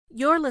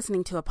You're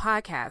listening to a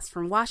podcast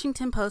from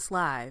Washington Post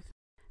Live,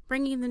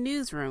 bringing the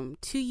newsroom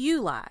to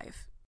you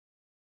live.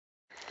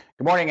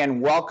 Good morning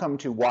and welcome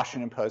to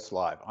Washington Post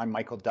Live. I'm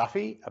Michael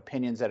Duffy,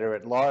 opinions editor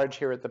at large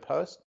here at the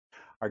Post.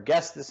 Our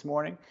guest this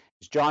morning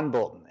is John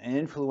Bolton, an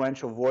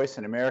influential voice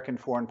in American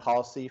foreign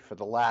policy for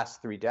the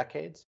last 3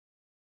 decades,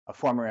 a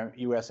former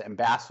U.S.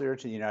 ambassador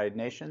to the United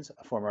Nations,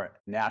 a former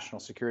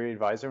national security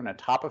advisor, and a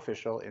top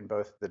official in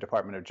both the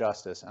Department of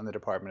Justice and the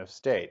Department of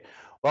State.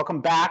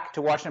 Welcome back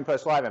to Washington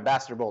Post Live,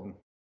 Ambassador Bolton.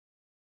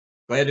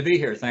 Glad to be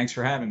here. Thanks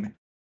for having me.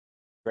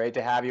 Great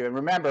to have you. And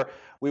remember,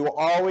 we will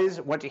always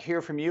want to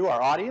hear from you,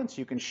 our audience.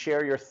 You can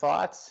share your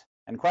thoughts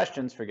and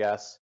questions for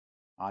guests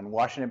on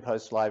Washington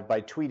Post Live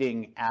by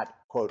tweeting at,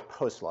 quote,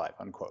 Post Live,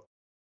 unquote.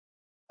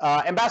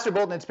 Ambassador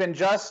Bolton, it's been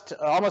just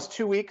almost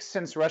 2 weeks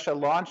since Russia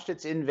launched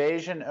its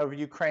invasion of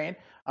Ukraine.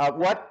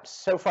 What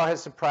so far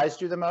has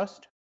surprised you the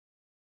most?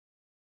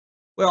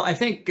 Well, I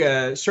think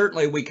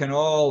certainly we can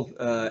all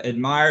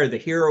admire the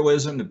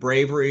heroism, the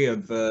bravery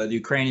of the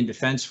Ukrainian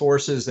Defense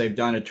Forces. They've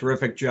done a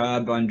terrific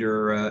job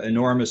under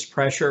enormous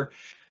pressure.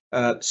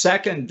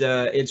 Second,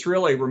 it's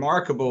really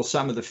remarkable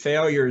some of the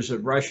failures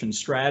of Russian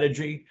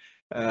strategy.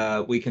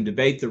 We can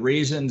debate the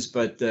reasons,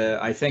 but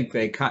I think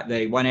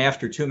they went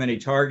after too many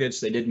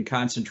targets. They didn't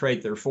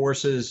concentrate their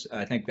forces.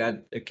 I think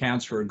that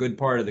accounts for a good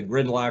part of the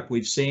gridlock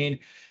we've seen.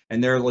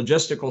 And their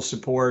logistical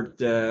support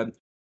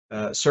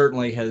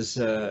certainly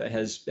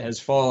has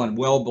fallen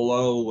well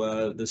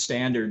below the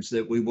standards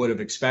that we would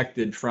have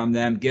expected from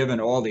them, given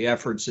all the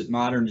efforts at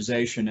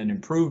modernization and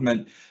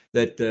improvement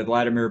that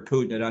Vladimir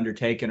Putin had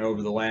undertaken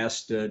over the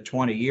last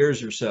 20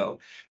 years or so.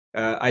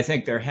 I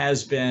think there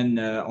has been,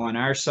 on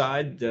our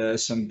side,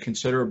 some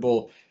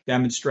considerable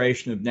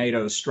demonstration of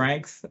NATO's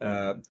strength.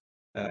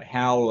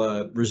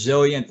 How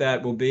resilient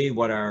that will be,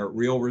 what our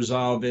real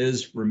resolve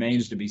is,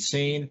 remains to be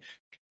seen.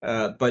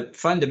 But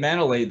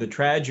fundamentally, the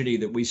tragedy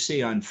that we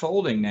see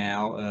unfolding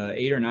now,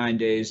 8 or 9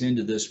 days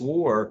into this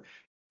war,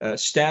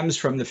 stems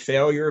from the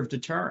failure of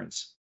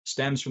deterrence,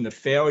 stems from the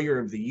failure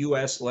of the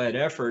U.S.-led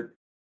effort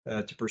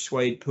to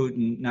persuade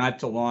Putin not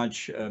to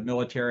launch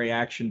military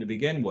action to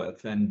begin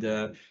with.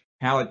 And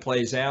how it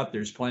plays out,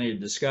 there's plenty to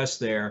discuss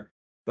there.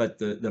 But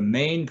the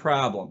main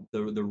problem,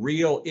 the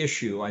real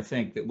issue, I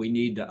think, that we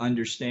need to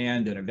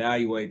understand and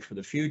evaluate for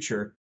the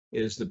future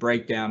is the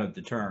breakdown of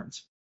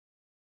deterrence.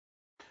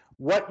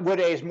 What would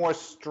a more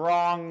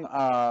strong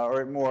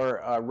or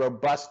more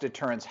robust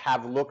deterrence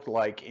have looked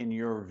like in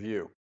your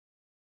view?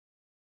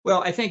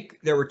 Well, I think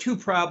there were two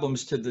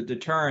problems to the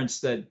deterrence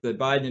that the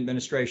Biden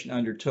administration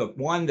undertook.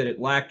 One, that it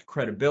lacked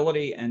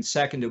credibility, and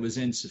second, it was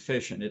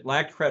insufficient. It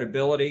lacked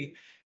credibility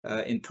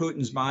in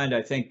Putin's mind,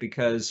 I think,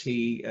 because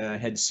he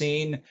had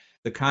seen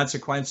the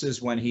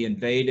consequences when he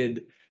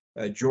invaded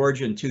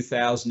Georgia in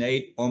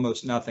 2008.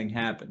 Almost nothing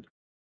happened.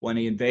 When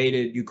he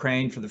invaded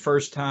Ukraine for the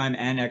first time,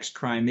 annexed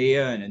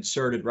Crimea, and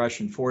inserted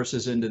Russian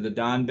forces into the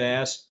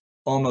Donbass,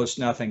 almost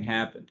nothing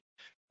happened.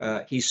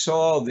 He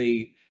saw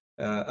the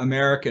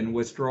American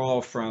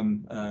withdrawal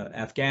from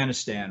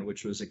Afghanistan,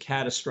 which was a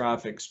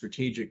catastrophic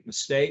strategic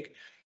mistake.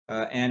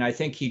 And I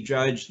think he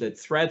judged that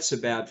threats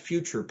about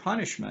future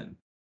punishment,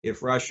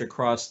 if Russia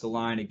crossed the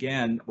line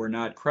again, were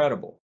not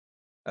credible.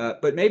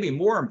 But maybe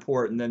more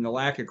important than the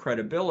lack of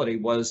credibility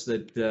was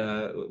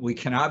that we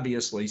can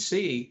obviously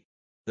see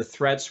the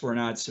threats were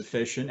not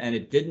sufficient, and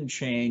it didn't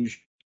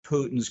change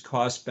Putin's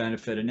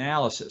cost-benefit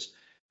analysis.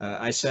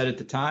 I said at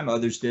the time,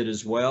 others did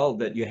as well,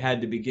 that you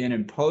had to begin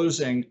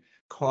imposing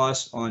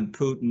costs on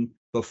Putin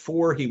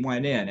before he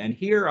went in. And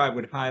here I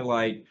would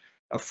highlight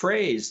a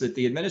phrase that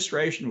the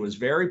administration was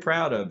very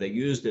proud of. They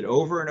used it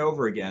over and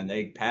over again.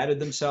 They patted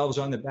themselves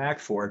on the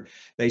back for it.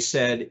 They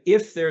said,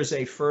 if there's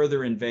a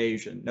further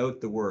invasion,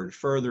 note the word,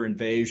 further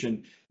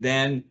invasion,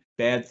 then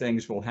bad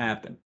things will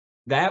happen.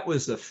 That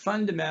was the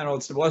fundamental,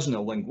 it wasn't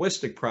a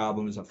linguistic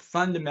problem, it was a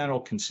fundamental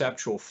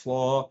conceptual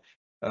flaw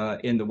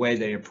in the way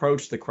they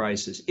approached the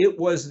crisis. It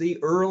was the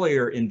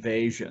earlier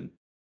invasion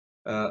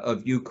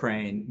of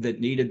Ukraine that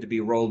needed to be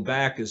rolled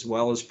back, as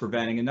well as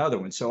preventing another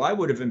one. So I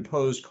would have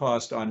imposed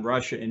cost on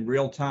Russia in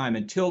real time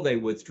until they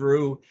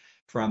withdrew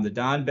from the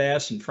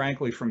Donbass and,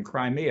 frankly, from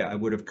Crimea. I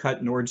would have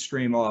cut Nord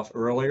Stream off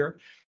earlier.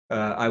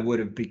 I would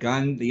have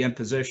begun the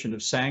imposition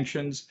of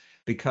sanctions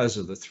because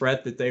of the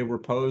threat that they were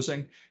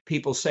posing.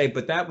 People say,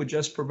 but that would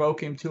just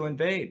provoke him to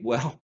invade.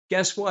 Well,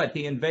 guess what?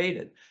 He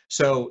invaded.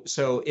 So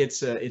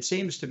it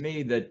seems to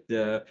me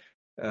that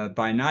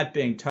by not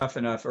being tough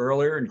enough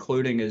earlier,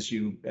 including as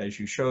you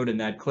showed in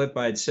that clip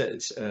I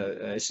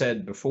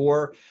said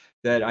before,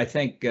 that I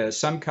think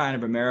some kind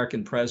of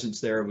American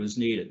presence there was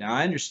needed. Now,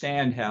 I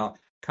understand how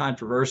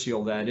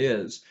controversial that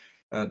is,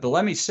 but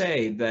let me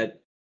say that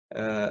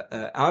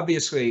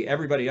obviously,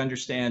 everybody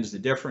understands the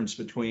difference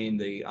between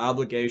the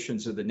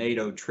obligations of the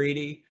NATO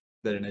treaty,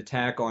 that an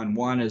attack on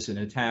one is an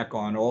attack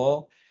on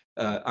all.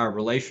 Our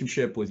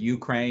relationship with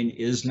Ukraine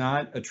is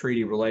not a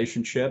treaty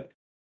relationship,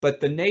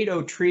 but the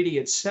NATO treaty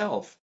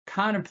itself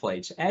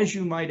contemplates, as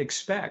you might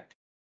expect,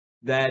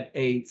 that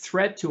a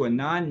threat to a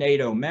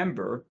non-NATO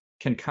member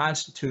can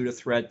constitute a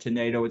threat to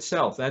NATO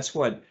itself. That's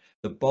what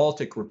the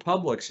Baltic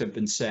republics have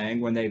been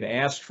saying when they've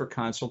asked for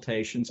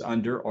consultations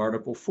under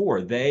Article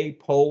 4. They,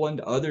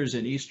 Poland, others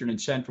in Eastern and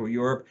Central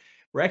Europe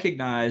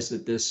recognize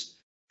that this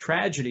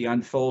tragedy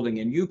unfolding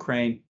in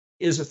Ukraine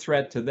is a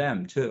threat to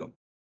them, too.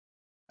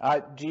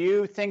 Do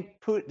you think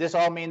this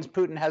all means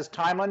Putin has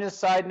time on his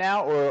side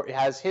now, or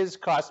has his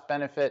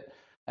cost-benefit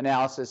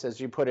analysis, as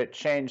you put it,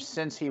 changed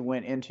since he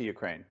went into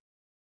Ukraine?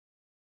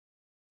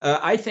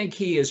 I think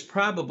he is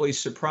probably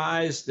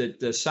surprised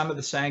that some of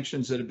the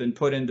sanctions that have been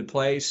put into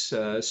place,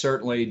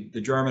 certainly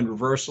the German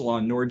reversal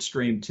on Nord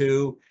Stream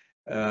 2,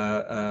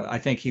 I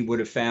think he would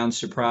have found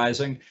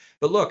surprising.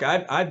 But look,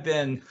 I've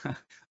been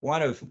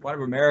one of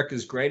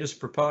America's greatest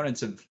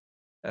proponents of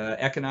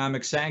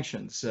economic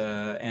sanctions,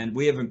 and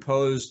we have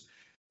imposed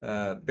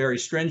very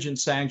stringent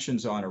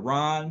sanctions on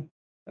Iran,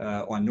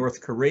 on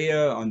North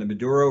Korea, on the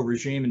Maduro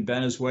regime in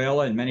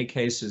Venezuela, in many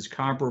cases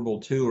comparable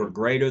to or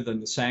greater than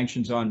the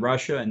sanctions on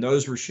Russia, and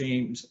those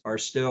regimes are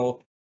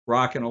still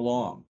rocking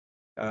along.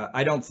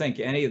 I don't think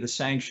any of the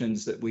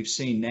sanctions that we've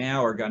seen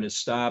now are going to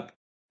stop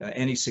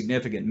any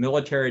significant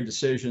military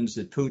decisions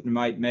that Putin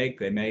might make.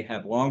 They may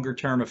have longer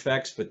term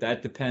effects, but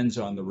that depends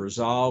on the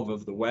resolve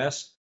of the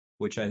West,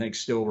 which I think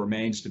still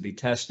remains to be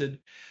tested.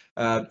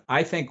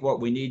 I think what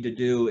we need to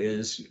do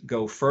is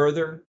go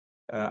further.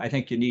 I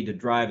think you need to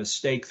drive a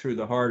stake through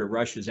the heart of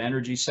Russia's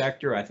energy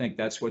sector. I think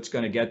that's what's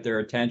going to get their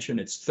attention.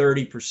 It's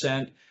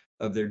 30%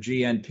 of their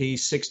GNP,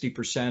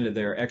 60% of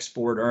their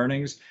export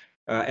earnings,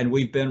 and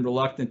we've been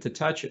reluctant to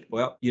touch it.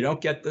 Well, you don't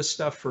get this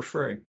stuff for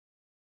free.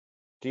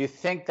 Do you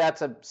think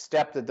that's a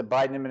step that the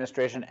Biden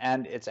administration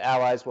and its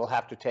allies will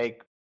have to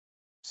take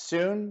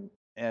soon,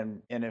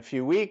 and in a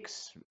few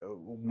weeks,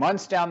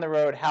 months down the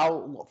road?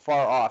 How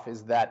far off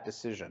is that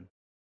decision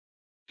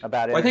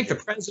about it? Well, I think the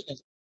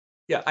president.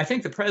 Yeah, I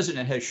think the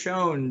president has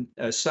shown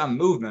some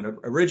movement.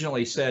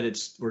 Originally said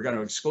we're going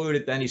to exclude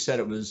it. Then he said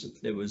it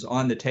was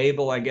on the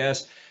table, I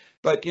guess.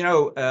 But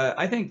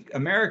I think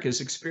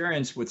America's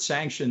experience with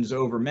sanctions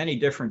over many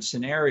different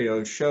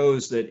scenarios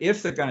shows that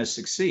if they're going to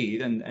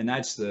succeed, and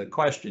that's the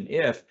question,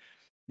 if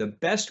the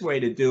best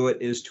way to do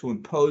it is to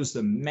impose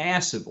them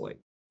massively,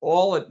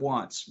 all at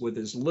once, with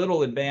as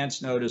little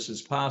advance notice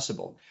as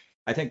possible.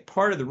 I think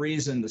part of the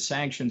reason the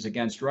sanctions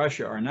against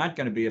Russia are not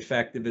going to be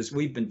effective is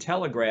we've been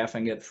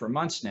telegraphing it for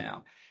months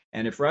now.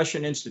 And if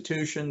Russian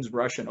institutions,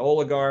 Russian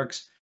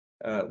oligarchs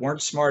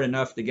weren't smart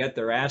enough to get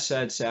their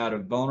assets out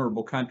of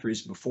vulnerable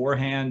countries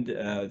beforehand,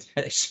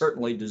 they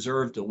certainly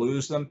deserve to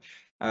lose them.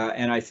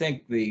 And I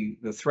think the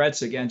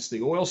threats against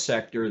the oil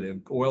sector,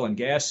 the oil and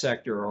gas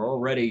sector, are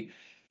already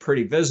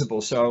pretty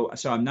visible. So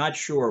I'm not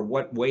sure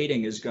what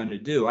waiting is going to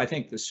do. I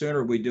think the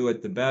sooner we do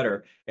it, the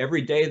better.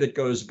 Every day that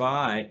goes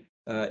by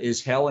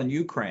is hell in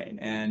Ukraine.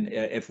 And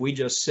if we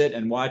just sit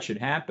and watch it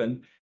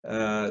happen,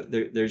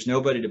 there's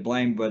nobody to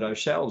blame but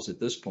ourselves at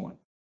this point.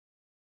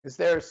 Is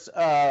there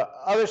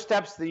other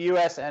steps the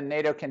U.S. and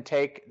NATO can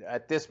take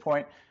at this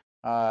point,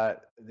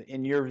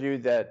 in your view,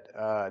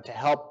 that to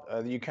help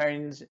the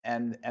Ukrainians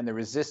and the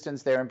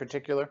resistance there in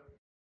particular?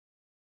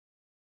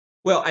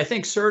 Well, I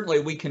think certainly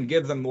we can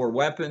give them more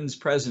weapons.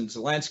 President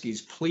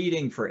Zelensky's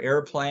pleading for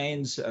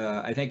airplanes.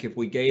 I think if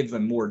we gave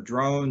them more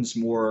drones,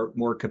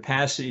 more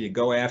capacity to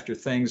go after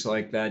things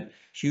like that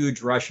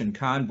huge Russian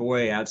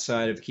convoy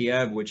outside of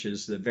Kiev, which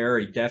is the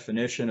very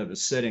definition of a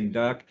sitting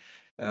duck,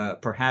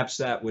 perhaps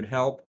that would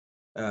help.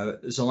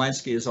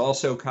 Zelensky has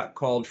also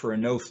called for a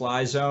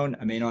no-fly zone.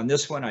 I mean, on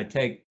this one, I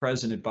take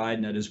President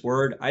Biden at his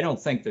word. I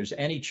don't think there's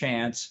any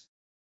chance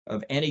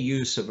of any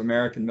use of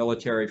American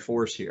military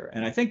force here.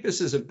 And I think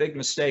this is a big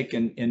mistake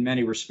in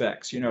many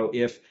respects.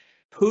 If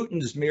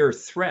Putin's mere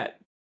threat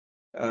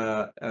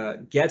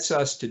gets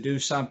us to do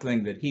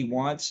something that he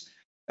wants,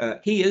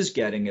 he is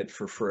getting it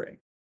for free.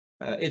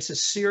 It's a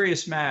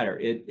serious matter.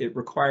 It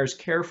requires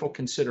careful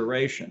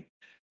consideration.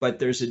 But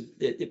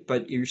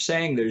but you're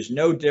saying there's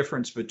no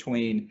difference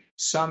between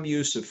some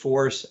use of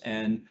force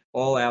and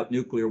all-out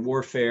nuclear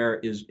warfare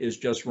is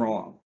just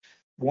wrong.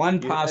 One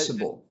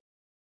possible.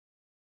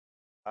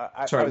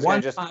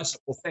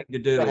 Possible thing to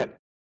do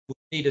would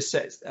be to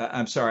say,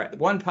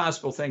 one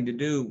possible thing to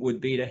do would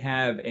be to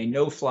have a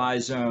no-fly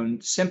zone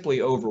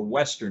simply over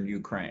Western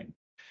Ukraine.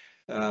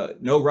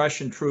 No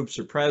Russian troops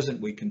are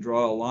present. We can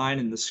draw a line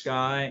in the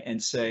sky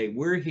and say,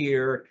 we're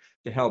here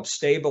to help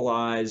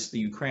stabilize the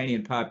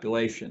Ukrainian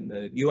population.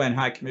 The UN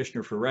High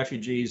Commissioner for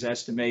Refugees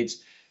estimates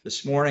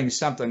this morning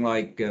something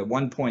like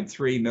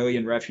 1.3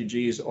 million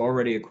refugees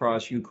already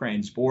across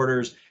Ukraine's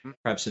borders,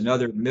 perhaps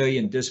another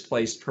million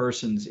displaced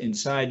persons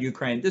inside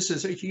Ukraine. This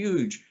is a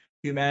huge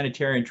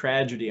humanitarian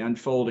tragedy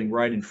unfolding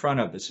right in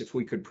front of us. If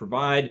we could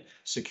provide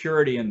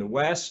security in the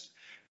West,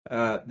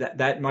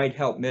 that might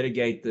help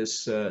mitigate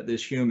this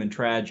human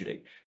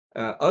tragedy.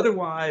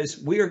 Otherwise,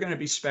 we are going to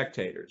be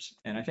spectators.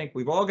 And I think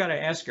we've all got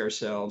to ask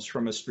ourselves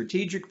from a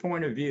strategic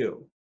point of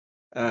view,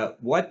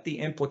 what the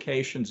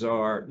implications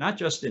are, not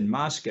just in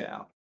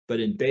Moscow, but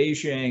in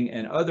Beijing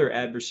and other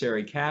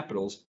adversary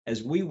capitals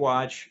as we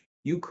watch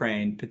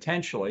Ukraine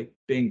potentially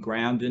being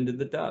ground into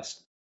the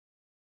dust.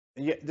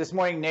 This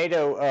morning,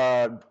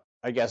 NATO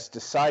I guess,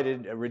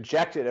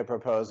 rejected a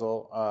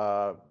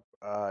proposal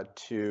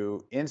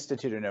to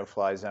institute a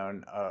no-fly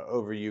zone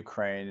over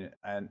Ukraine,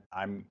 and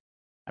I'm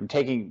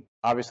taking,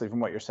 obviously, from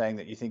what you're saying,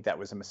 that you think that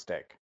was a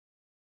mistake.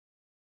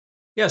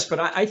 Yes, but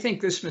I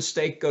think this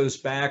mistake goes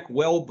back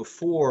well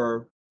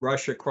before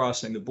Russia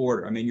crossing the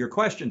border. I mean, your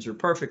questions are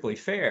perfectly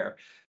fair,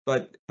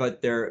 but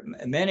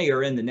many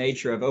are in the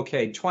nature of,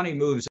 okay, 20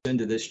 moves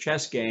into this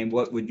chess game,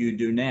 what would you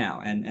do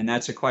now? And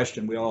that's a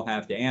question we all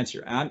have to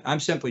answer. I'm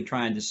simply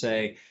trying to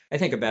say, I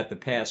think about the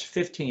past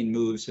 15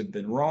 moves have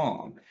been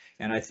wrong,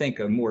 and I think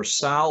a more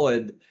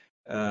solid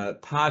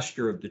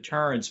posture of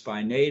deterrence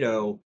by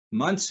NATO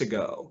months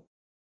ago,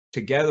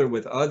 together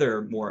with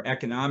other more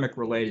economic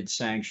related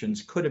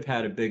sanctions, could have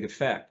had a big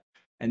effect.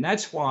 And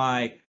that's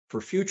why, for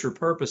future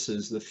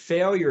purposes, the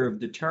failure of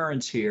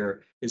deterrence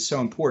here is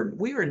so important.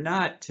 We are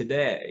not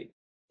today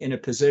in a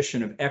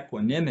position of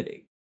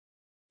equanimity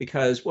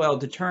because, well,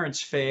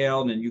 deterrence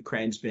failed and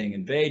Ukraine's being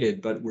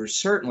invaded, but we're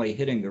certainly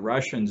hitting the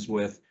Russians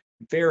with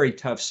very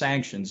tough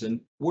sanctions,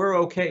 and we're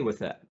okay with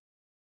that.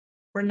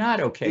 We're not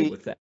okay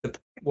with that. The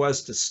point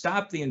was to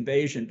stop the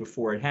invasion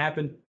before it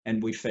happened,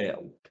 and we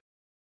failed.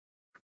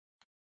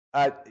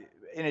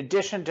 In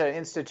addition to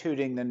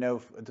instituting the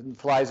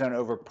no-fly zone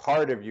over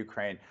part of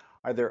Ukraine,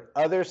 are there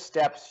other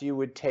steps you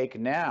would take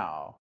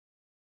now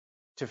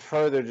to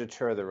further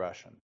deter the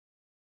Russians?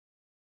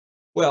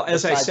 Well,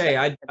 as I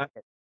say,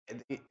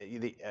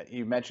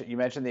 you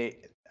mentioned the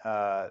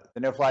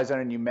no-fly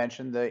zone, and you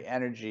mentioned the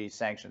energy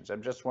sanctions.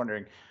 I'm just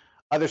wondering,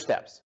 other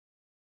steps.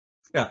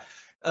 Yeah.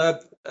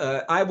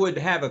 I would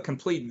have a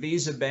complete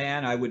visa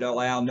ban. I would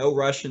allow no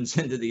Russians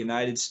into the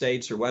United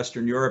States or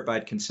Western Europe.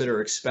 I'd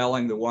consider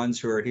expelling the ones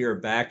who are here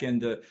back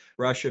into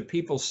Russia.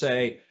 People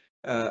say,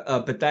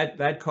 but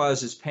that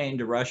causes pain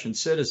to Russian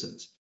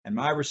citizens. And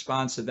my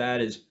response to that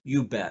is,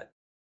 you bet.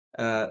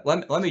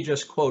 Let me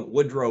just quote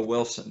Woodrow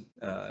Wilson,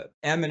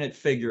 eminent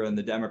figure in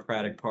the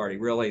Democratic Party,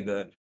 really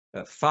the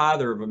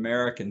father of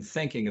American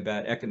thinking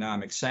about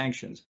economic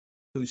sanctions,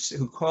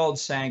 who called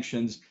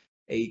sanctions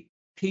a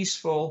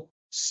peaceful,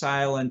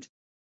 silent,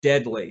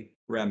 deadly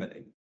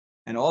remedy,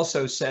 and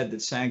also said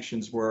that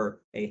sanctions were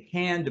a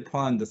hand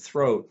upon the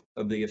throat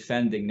of the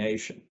offending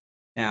nation.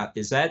 Now,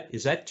 is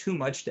that too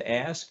much to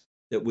ask,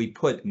 that we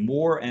put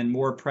more and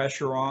more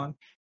pressure on?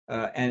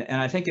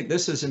 And I think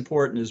this is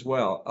important as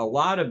well. A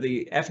lot of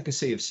the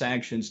efficacy of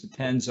sanctions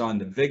depends on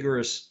the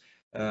vigorous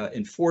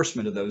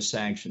enforcement of those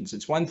sanctions.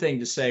 It's one thing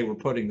to say we're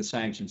putting the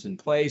sanctions in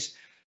place.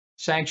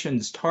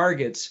 Sanctions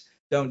targets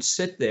don't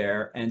sit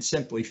there and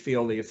simply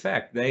feel the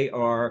effect. They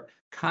are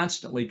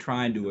constantly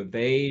trying to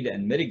evade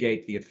and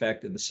mitigate the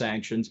effect of the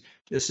sanctions.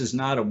 This is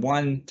not a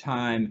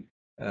one-time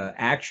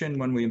action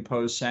when we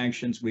impose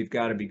sanctions. We've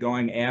got to be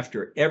going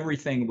after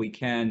everything we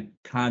can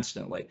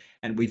constantly.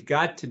 And we've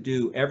got to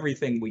do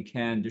everything we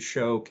can to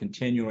show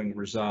continuing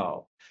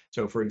resolve.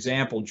 So, for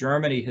example,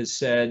 Germany has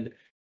said,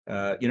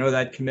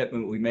 that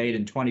commitment we made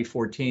in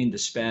 2014 to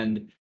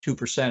spend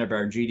 2% of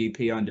our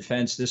GDP on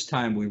defense, this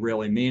time we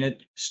really mean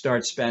it.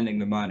 Start spending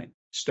the money.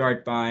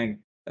 Start buying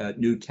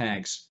new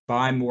tanks.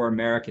 Buy more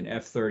American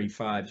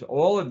F-35s.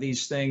 All of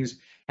these things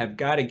have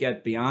got to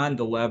get beyond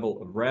the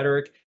level of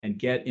rhetoric and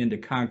get into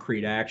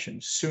concrete action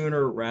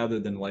sooner rather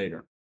than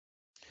later.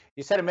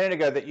 You said a minute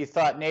ago that you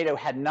thought NATO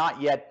had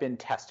not yet been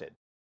tested.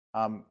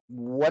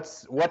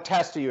 What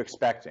test are you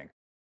expecting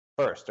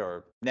first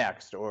or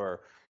next,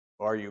 or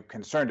are you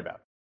concerned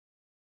about?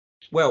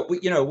 Well,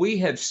 we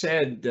have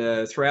said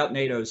throughout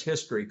NATO's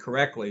history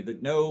correctly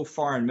that no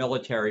foreign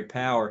military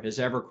power has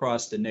ever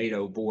crossed the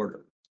NATO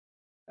border.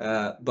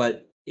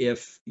 But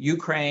if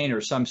Ukraine or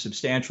some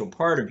substantial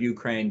part of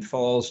Ukraine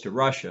falls to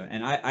Russia,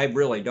 and I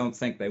really don't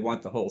think they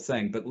want the whole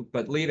thing,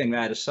 but leaving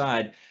that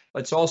aside,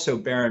 let's also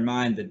bear in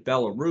mind that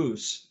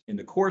Belarus, in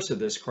the course of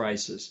this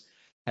crisis,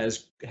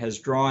 has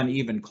drawn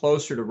even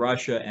closer to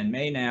Russia and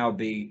may now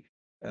be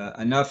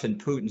enough in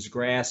Putin's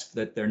grasp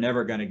that they're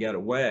never going to get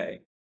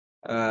away.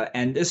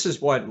 And this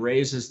is what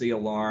raises the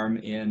alarm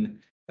in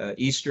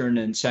Eastern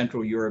and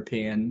Central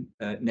European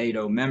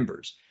NATO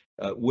members.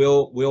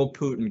 Will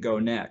Putin go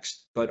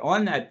next? But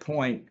on that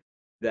point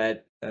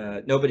that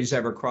nobody's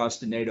ever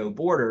crossed the NATO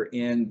border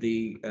in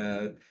the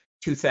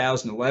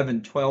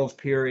 2011-12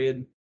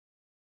 period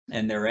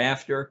and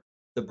thereafter,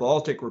 the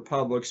Baltic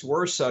republics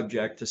were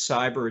subject to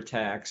cyber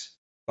attacks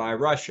by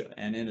Russia.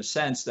 And in a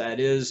sense,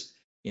 that is,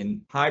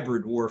 in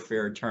hybrid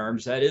warfare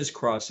terms, that is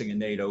crossing a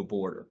NATO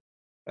border.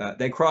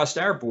 They crossed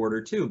our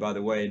border too, by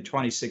the way, in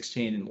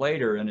 2016 and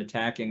later, in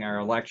attacking our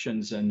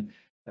elections and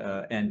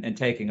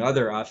taking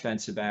other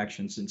offensive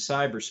actions in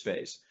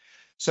cyberspace.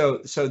 So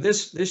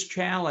this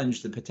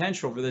challenge, the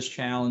potential for this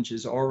challenge,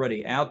 is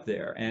already out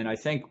there, and I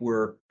think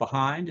we're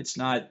behind. It's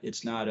not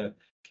a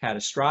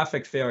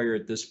catastrophic failure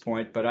at this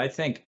point, but I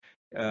think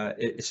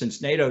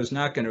since NATO is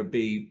not going to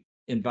be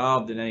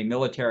involved in any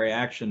military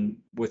action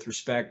with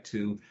respect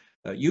to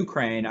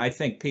Ukraine, I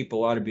think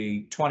people ought to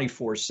be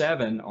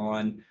 24/7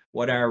 on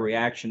what our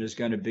reaction is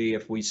going to be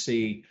if we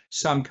see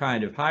some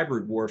kind of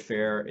hybrid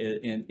warfare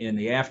in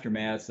the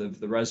aftermath of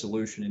the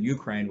resolution in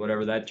Ukraine,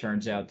 whatever that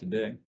turns out to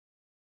be.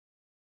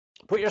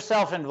 put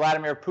yourself in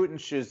Vladimir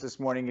Putin's shoes this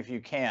morning if you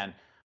can.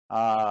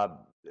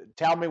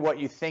 Tell me what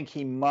you think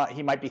he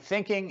might be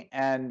thinking,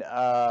 and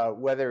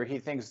whether he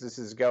thinks this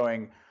is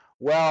going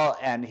well,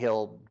 and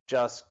he'll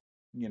just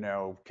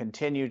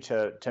continue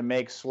to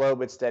make slow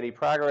but steady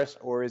progress,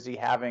 or is he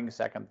having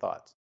second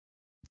thoughts?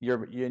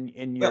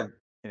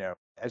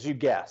 As you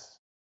guess.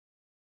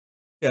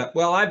 Yeah,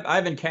 well,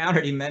 I've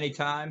encountered him many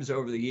times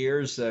over the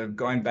years,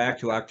 going back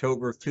to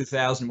October of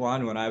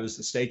 2001 when I was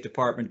the State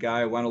Department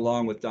guy. I went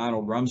along with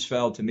Donald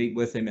Rumsfeld to meet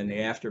with him in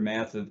the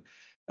aftermath of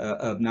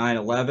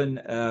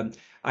 9/11.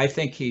 I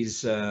think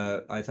he's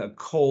a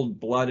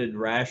cold-blooded,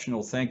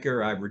 rational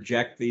thinker. I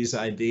reject these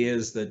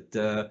ideas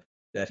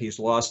that he's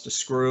lost a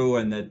screw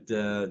and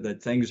that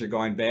things are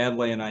going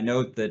badly. And I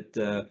note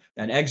that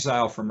an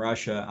exile from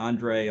Russia,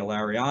 Andrei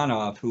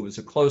Illarionov, who was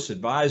a close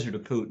advisor to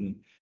Putin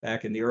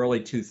back in the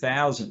early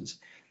 2000s,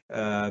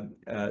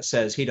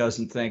 says he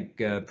doesn't think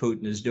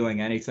Putin is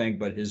doing anything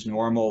but his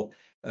normal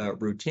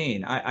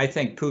routine. I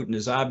think Putin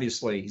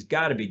he's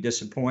got to be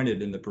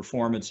disappointed in the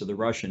performance of the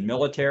Russian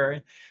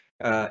military.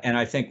 And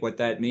I think what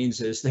that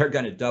means is they're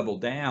going to double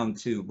down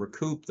to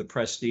recoup the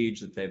prestige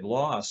that they've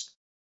lost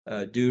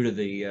due to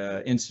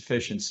the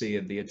insufficiency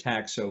of the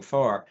attack so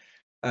far.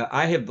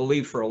 I have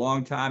believed for a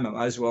long time, I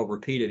might as well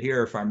repeat it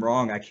here. If I'm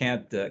wrong, I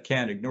can't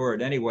ignore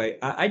it anyway.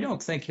 I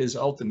don't think his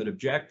ultimate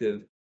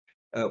objective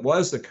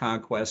was the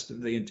conquest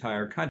of the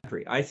entire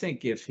country. I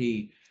think if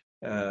he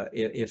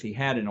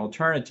had an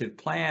alternative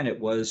plan, it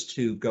was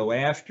to go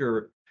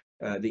after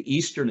the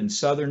eastern and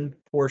southern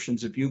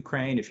portions of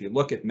Ukraine. If you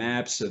look at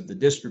maps of the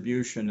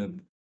distribution of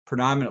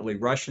predominantly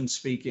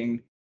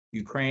Russian-speaking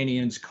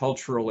Ukrainians,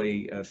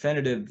 culturally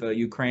affinitive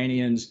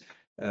Ukrainians,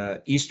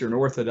 Eastern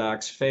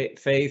Orthodox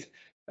faith,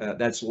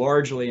 that's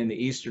largely in the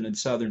eastern and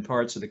southern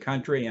parts of the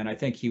country. And I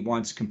think he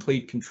wants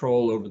complete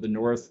control over the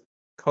north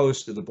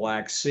coast of the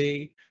Black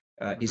Sea.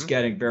 He's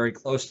getting very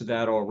close to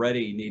that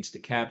already. He needs to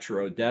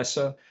capture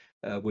Odessa,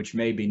 which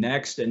may be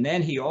next. And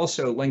then he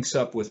also links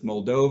up with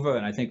Moldova.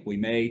 And I think we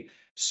may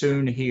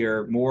soon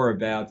hear more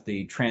about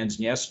the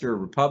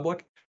Transnistria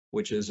Republic,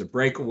 which is a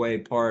breakaway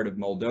part of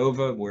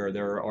Moldova, where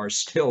there are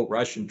still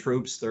Russian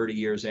troops 30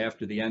 years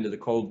after the end of the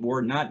Cold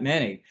War. Not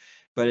many,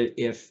 but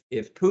if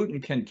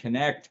Putin can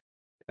connect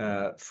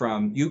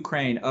from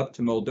Ukraine up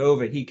to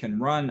Moldova, he can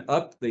run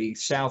up the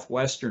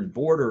southwestern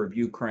border of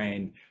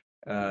Ukraine,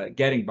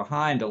 getting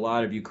behind a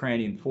lot of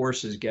Ukrainian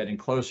forces, getting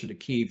closer to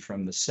Kyiv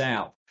from the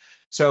south.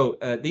 So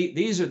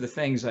these are the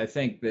things I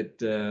think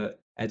that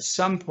at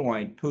some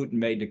point Putin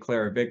may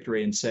declare a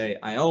victory and say,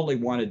 I only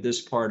wanted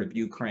this part of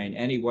Ukraine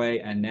anyway,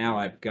 and now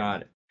I've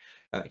got it.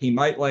 He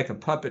might like a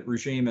puppet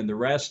regime in the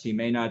rest. He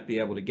may not be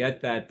able to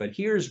get that. But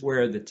here's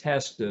where the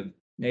test of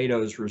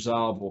NATO's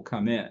resolve will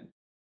come in.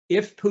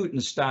 If Putin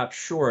stops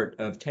short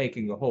of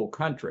taking the whole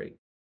country,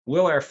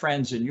 will our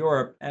friends in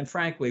Europe, and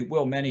frankly,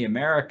 will many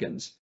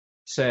Americans,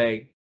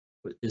 say,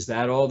 is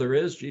that all there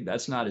is? Gee,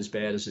 that's not as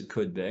bad as it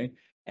could be.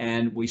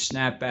 And we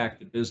snap back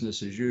to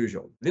business as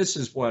usual. This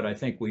is what I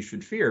think we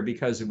should fear,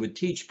 because it would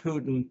teach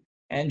Putin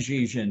and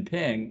Xi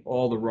Jinping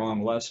all the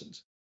wrong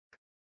lessons.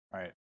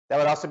 Right. That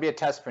would also be a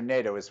test for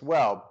NATO as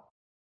well.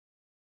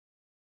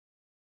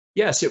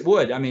 Yes, it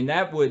would. I mean,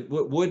 that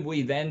would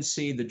we then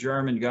see the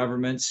German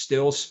government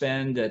still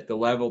spend at the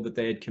level that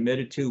they had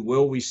committed to?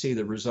 Will we see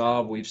the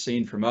resolve we've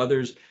seen from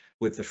others?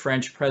 With the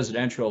French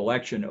presidential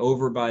election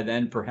over by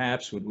then,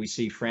 perhaps, would we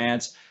see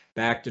France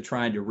back to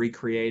trying to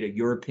recreate a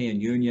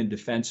European Union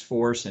defense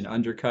force and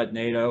undercut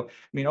NATO? I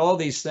mean, all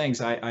these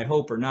things I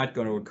hope are not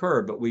going to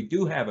occur, but we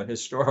do have a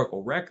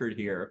historical record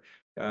here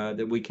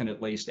that we can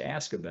at least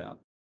ask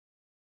about.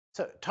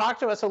 So talk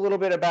to us a little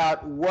bit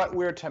about what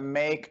we're to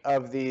make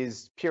of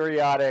these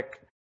periodic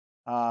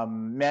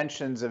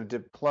mentions of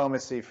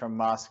diplomacy from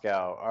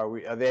Moscow.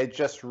 Are they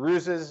just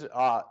ruses,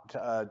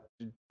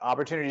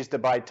 opportunities to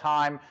buy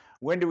time?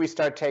 When do we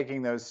start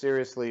taking those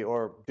seriously,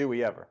 or do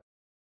we ever?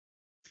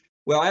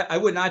 Well, I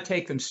would not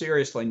take them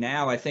seriously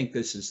now. I think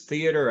this is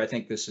theater. I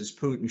think this is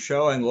Putin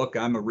showing, look,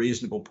 I'm a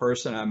reasonable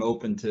person. I'm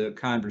open to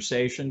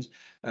conversations.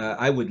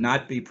 I would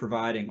not be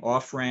providing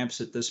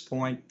off-ramps at this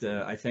point.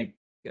 I think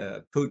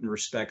Putin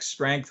respects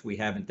strength. We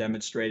haven't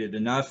demonstrated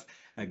enough.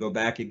 I go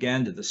back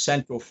again to the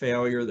central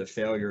failure, the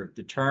failure of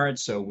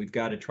deterrence. So we've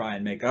got to try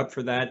and make up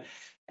for that.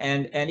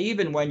 And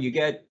even when you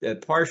get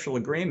partial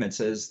agreements,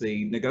 as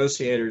the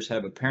negotiators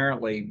have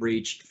apparently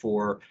reached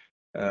for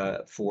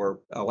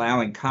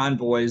allowing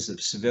convoys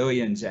of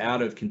civilians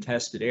out of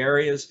contested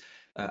areas,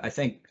 I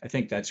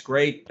think that's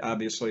great,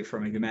 obviously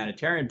from a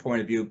humanitarian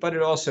point of view, but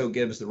it also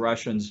gives the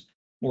Russians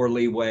more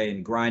leeway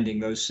in grinding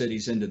those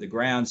cities into the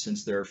ground,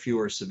 since there are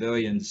fewer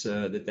civilians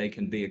that they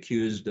can be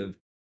accused of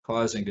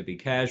causing to be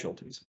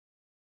casualties.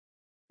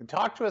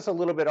 Talk to us a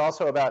little bit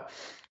also about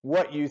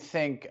what you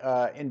think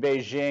in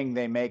Beijing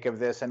they make of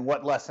this, and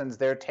what lessons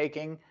they're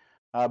taking,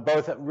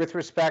 both with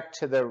respect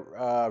to the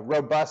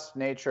robust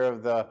nature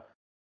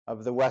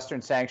of the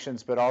Western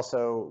sanctions, but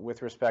also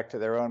with respect to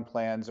their own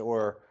plans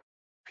or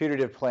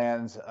putative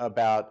plans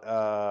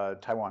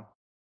about Taiwan.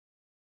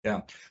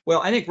 Yeah.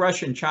 Well, I think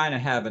Russia and China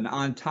have an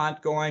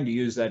entente going, to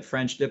use that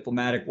French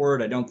diplomatic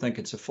word. I don't think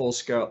it's a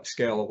full-scale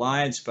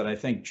alliance, but I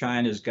think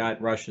China's got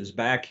Russia's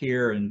back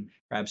here, and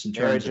perhaps in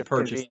terms Marriage of of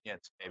purchase.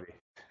 convenience, maybe.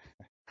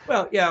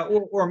 Well, yeah,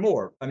 or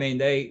more. I mean,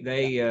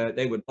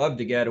 they would love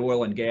to get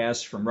oil and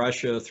gas from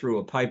Russia through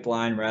a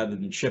pipeline rather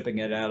than shipping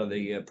it out of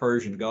the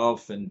Persian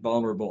Gulf and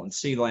vulnerable in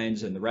sea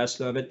lanes and the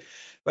rest of it.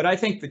 But I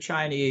think the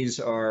Chinese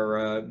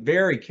are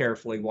very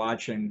carefully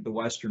watching the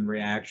Western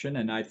reaction,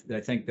 and I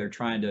think they're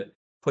trying to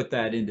put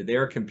that into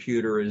their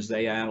computer as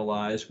they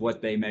analyze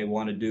what they may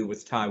want to do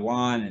with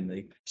Taiwan and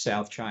the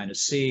South China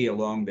Sea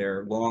along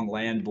their long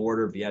land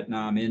border,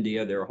 Vietnam,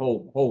 India. There are a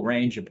whole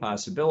range of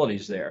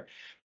possibilities there.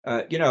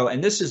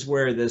 And this is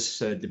where this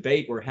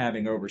debate we're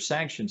having over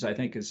sanctions, I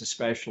think, is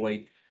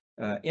especially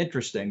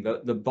interesting.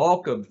 The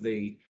bulk of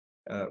the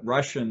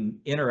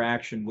Russian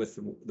interaction with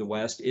the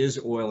West is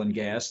oil and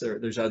gas.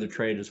 There's other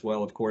trade as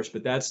well, of course,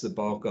 but that's the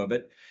bulk of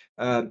it.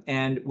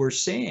 And we're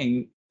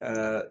seeing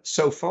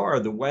so far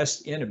the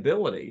West's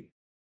inability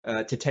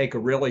to take a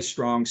really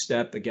strong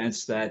step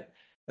against that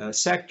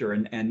sector,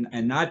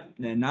 and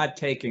not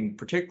taking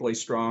particularly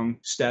strong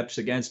steps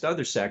against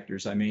other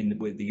sectors. I mean,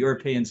 with the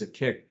Europeans have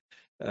kicked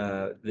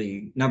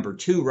the number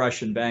 2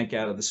 Russian bank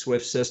out of the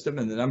SWIFT system,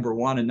 and the number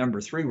 1 and number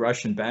 3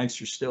 Russian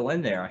banks are still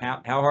in there.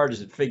 How hard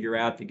does it figure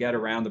out to get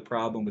around the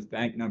problem with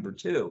bank number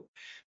 2?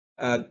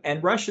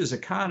 And Russia's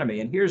economy,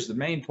 and here's the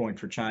main point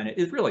for China,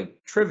 is really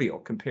trivial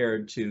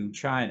compared to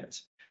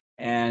China's.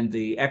 And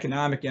the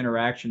economic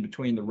interaction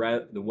between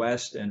the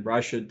West and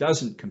Russia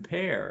doesn't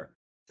compare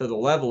to the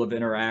level of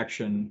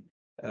interaction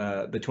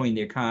between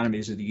the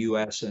economies of the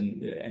U.S.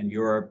 and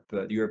Europe,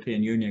 the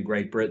European Union,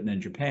 Great Britain,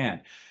 and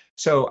Japan.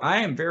 So I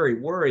am very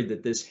worried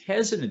that this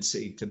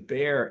hesitancy to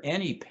bear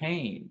any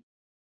pain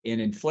in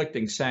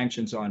inflicting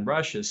sanctions on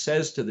Russia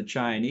says to the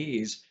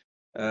Chinese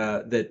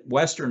that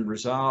Western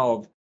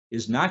resolve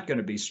is not going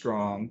to be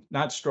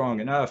not strong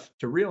enough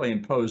to really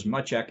impose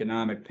much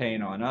economic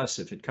pain on us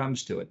if it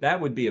comes to it. That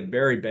would be a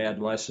very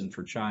bad lesson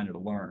for China to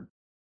learn.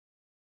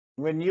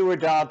 When you were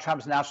Donald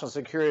Trump's national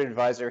security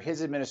advisor,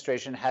 his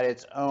administration had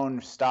its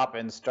own stop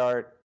and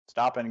start,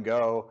 stop and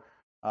go,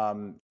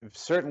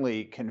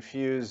 certainly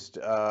confused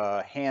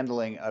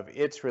handling of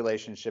its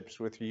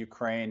relationships with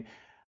Ukraine.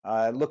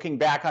 Looking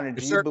back on it,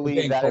 do you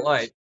believe that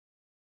polite.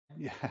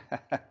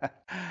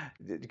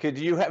 Could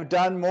you have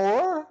done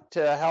more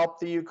to help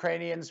the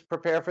Ukrainians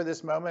prepare for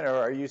this moment, or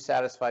are you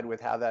satisfied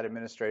with how that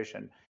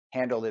administration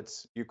handled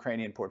its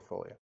Ukrainian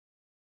portfolio?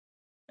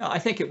 No, I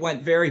think it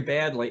went very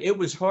badly. It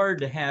was hard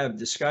to have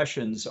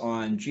discussions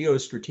on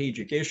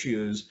geostrategic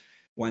issues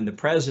when the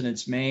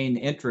president's main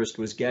interest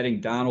was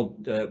getting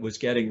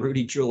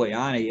Rudy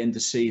Giuliani in to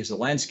see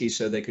Zelensky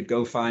so they could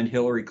go find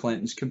Hillary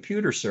Clinton's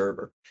computer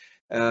server.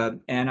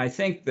 And I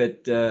think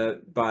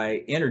that by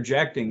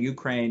interjecting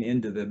Ukraine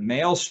into the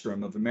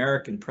maelstrom of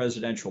American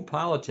presidential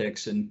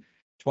politics in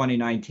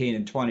 2019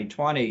 and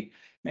 2020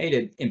 made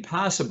it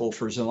impossible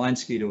for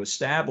Zelensky to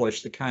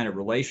establish the kind of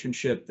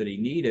relationship that he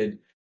needed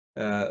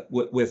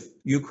with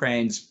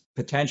Ukraine's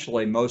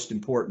potentially most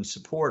important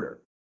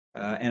supporter.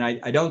 And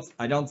I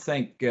don't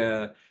think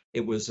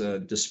it was a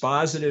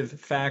dispositive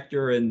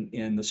factor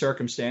in the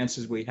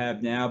circumstances we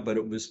have now, but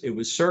it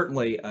was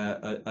certainly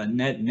a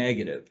net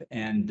negative.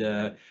 And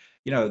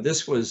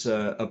this was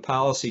a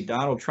policy.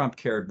 Donald Trump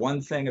cared one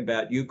thing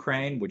about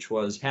Ukraine, which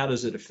was how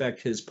does it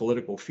affect his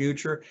political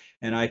future?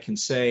 And I can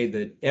say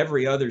that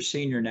every other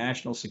senior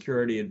national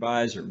security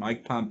advisor,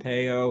 Mike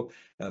Pompeo,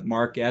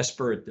 Mark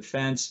Esper at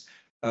Defense,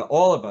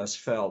 all of us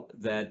felt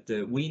that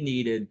we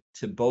needed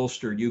to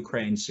bolster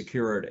Ukraine's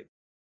security,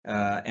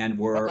 and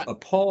were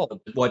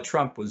appalled at what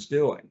Trump was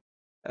doing.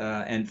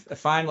 And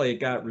finally, it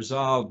got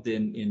resolved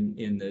in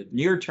the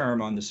near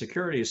term on the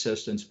security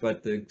assistance,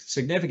 but the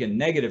significant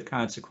negative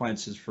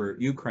consequences for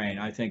Ukraine,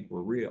 I think,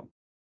 were real.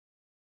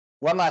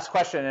 One last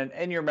question. And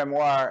in your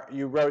memoir,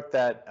 you wrote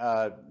that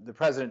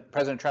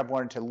President Trump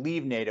wanted to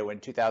leave NATO in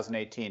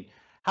 2018.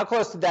 How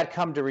close did that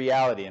come to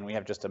reality? And we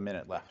have just a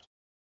minute left.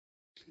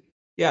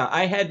 Yeah,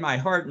 I had my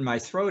heart in my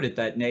throat at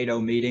that NATO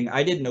meeting.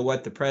 I didn't know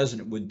what the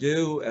president would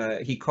do.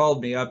 He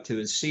called me up to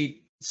his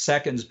seat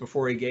seconds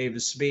before he gave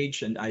his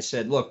speech, and I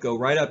said, look, go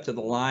right up to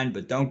the line,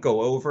 but don't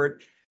go over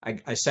it.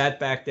 I sat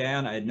back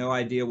down. I had no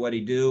idea what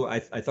he'd do. I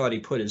thought he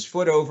put his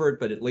foot over it,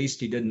 but at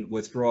least he didn't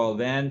withdraw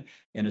then.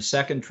 In a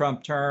second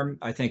Trump term,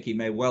 I think he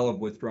may well have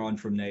withdrawn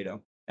from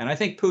NATO. And I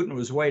think Putin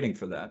was waiting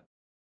for that.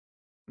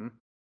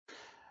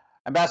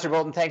 Ambassador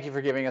Bolton, thank you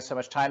for giving us so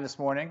much time this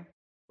morning.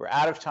 We're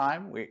out of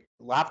time.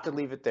 We'll have to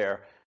leave it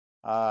there.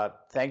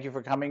 Thank you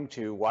for coming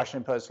to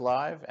Washington Post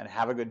Live, and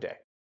have a good day.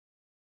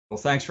 Well,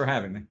 thanks for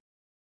having me.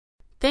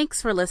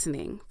 Thanks for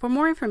listening. For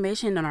more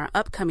information on our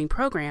upcoming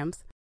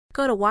programs,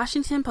 go to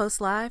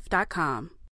WashingtonPostLive.com.